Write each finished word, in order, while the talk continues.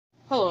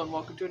Hello and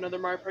welcome to another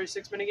Mario Party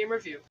 6 minigame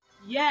review.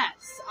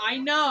 Yes, I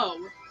know.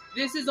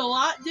 This is a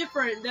lot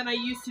different than I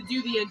used to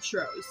do the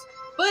intros.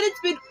 But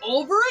it's been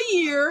over a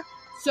year,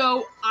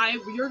 so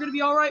you're going to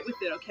be alright with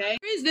it, okay?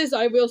 There is this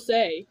I will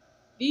say.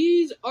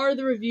 These are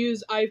the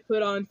reviews I've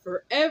put on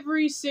for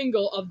every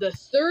single of the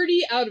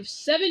 30 out of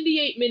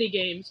 78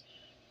 minigames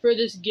for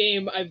this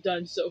game I've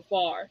done so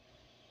far.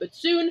 But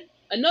soon,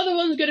 another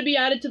one's going to be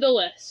added to the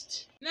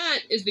list. That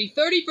is the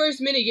 31st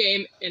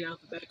minigame, in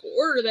alphabetical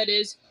order that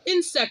is,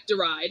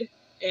 Insectiride,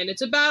 and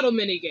it's a battle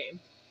minigame.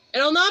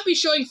 And I'll not be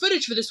showing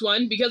footage for this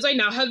one because I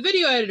now have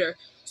Video Editor,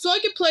 so I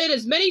can play it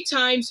as many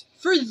times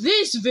for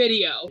this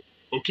video.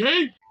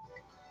 Okay.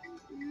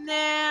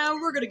 Nah,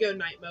 we're gonna go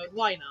night mode,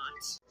 why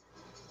not?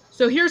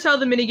 So here's how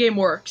the minigame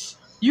works.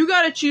 You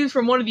gotta choose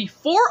from one of the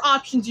 4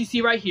 options you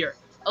see right here.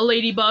 A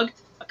ladybug,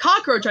 a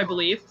cockroach I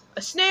believe,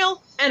 a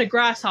snail, and a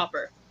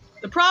grasshopper.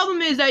 The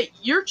problem is that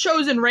you're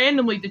chosen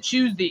randomly to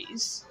choose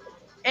these,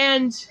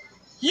 and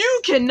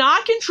you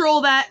cannot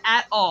control that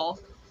at all.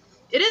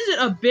 It isn't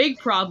a big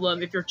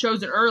problem if you're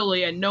chosen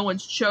early and no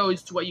one's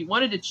chose what you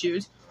wanted to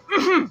choose.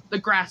 The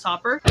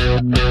grasshopper.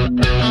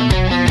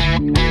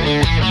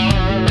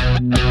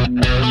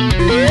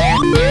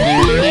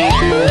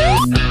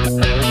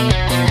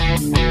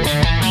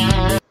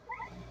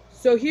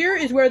 So here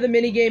is where the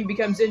minigame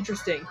becomes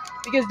interesting,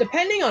 because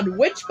depending on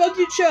which bug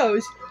you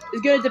chose is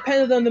going to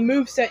depend on the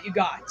moveset you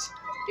got.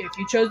 If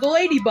you chose the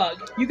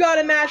ladybug, you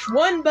gotta mash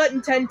one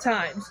button 10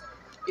 times.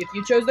 If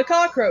you chose the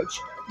cockroach,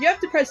 you have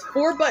to press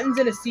 4 buttons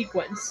in a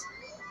sequence.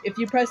 If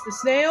you press the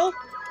snail,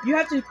 you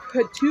have to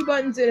put 2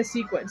 buttons in a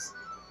sequence.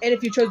 And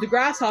if you chose the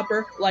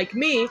grasshopper, like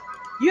me,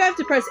 you have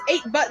to press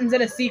 8 buttons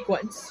in a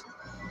sequence.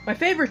 My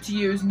favorite to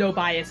use, no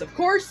bias of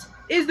course,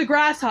 is the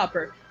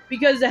grasshopper,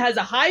 because it has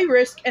a high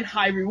risk and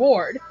high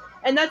reward,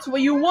 and that's what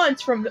you want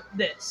from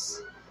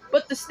this.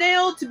 But the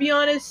snail, to be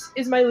honest,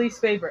 is my least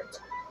favorite,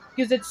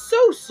 because it's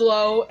so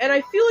slow, and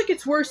I feel like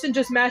it's worse than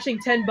just mashing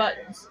 10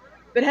 buttons.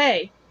 But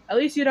hey, at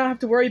least you don't have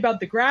to worry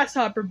about the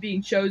grasshopper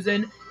being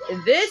chosen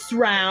in this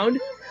round.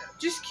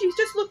 Just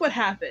look what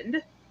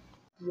happened.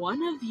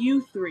 One of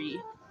you 3,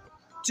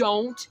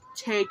 don't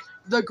take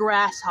the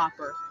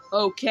grasshopper,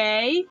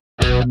 okay?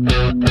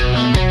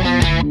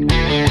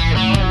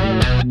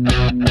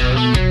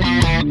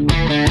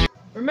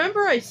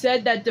 Remember I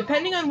said that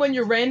depending on when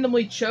you're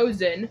randomly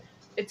chosen,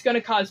 it's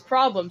gonna cause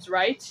problems,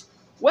 right?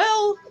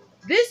 Well,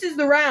 this is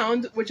the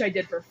round, which I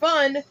did for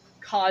fun,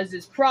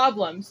 causes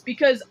problems,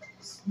 because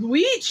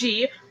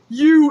Luigi,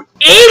 you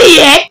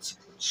idiot,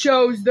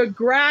 chose the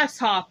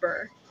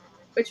grasshopper,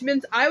 which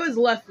means I was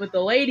left with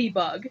the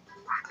ladybug.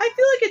 I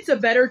feel like it's a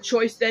better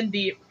choice than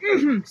the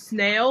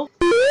snail.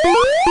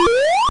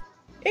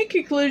 In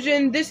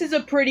conclusion, this is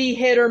a pretty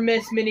hit or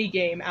miss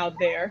minigame out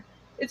there.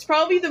 It's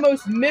probably the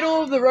most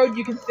middle of the road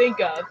you can think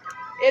of.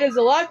 It is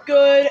a lot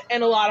good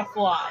and a lot of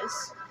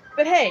flaws.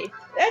 But hey,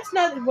 that's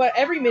not what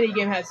every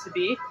minigame has to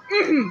be.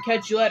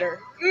 Catch you later.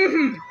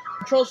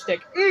 Control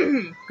stick.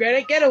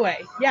 Granite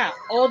getaway. Yeah,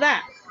 all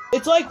that.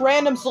 It's like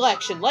random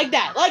selection. Like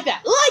that, like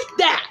that, like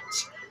that!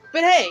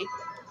 But hey,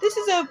 this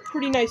is a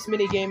pretty nice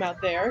minigame out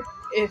there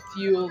if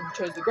you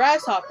chose the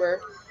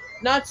grasshopper.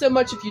 Not so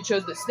much if you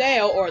chose the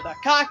snail or the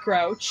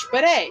cockroach.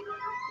 But hey,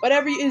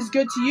 whatever is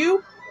good to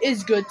you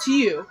is good to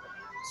you.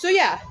 So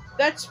yeah,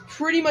 that's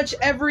pretty much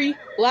every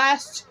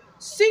last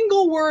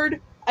single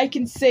word I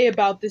can say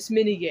about this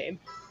minigame.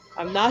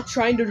 I'm not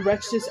trying to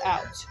retch this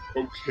out.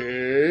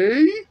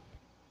 Okay.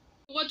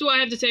 What do I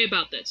have to say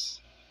about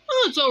this?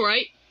 Oh, it's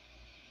alright.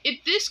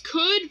 If this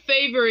could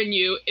favor in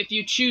you if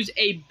you choose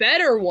a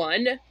better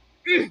one,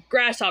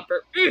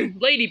 grasshopper,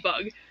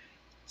 ladybug.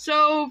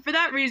 So, for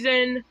that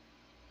reason,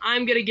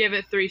 I'm gonna give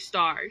it 3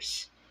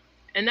 stars.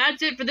 And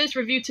that's it for this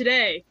review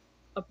today.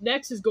 Up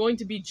next is going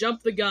to be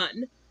Jump the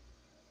Gun.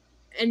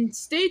 And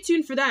stay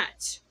tuned for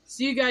that.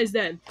 See you guys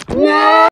then.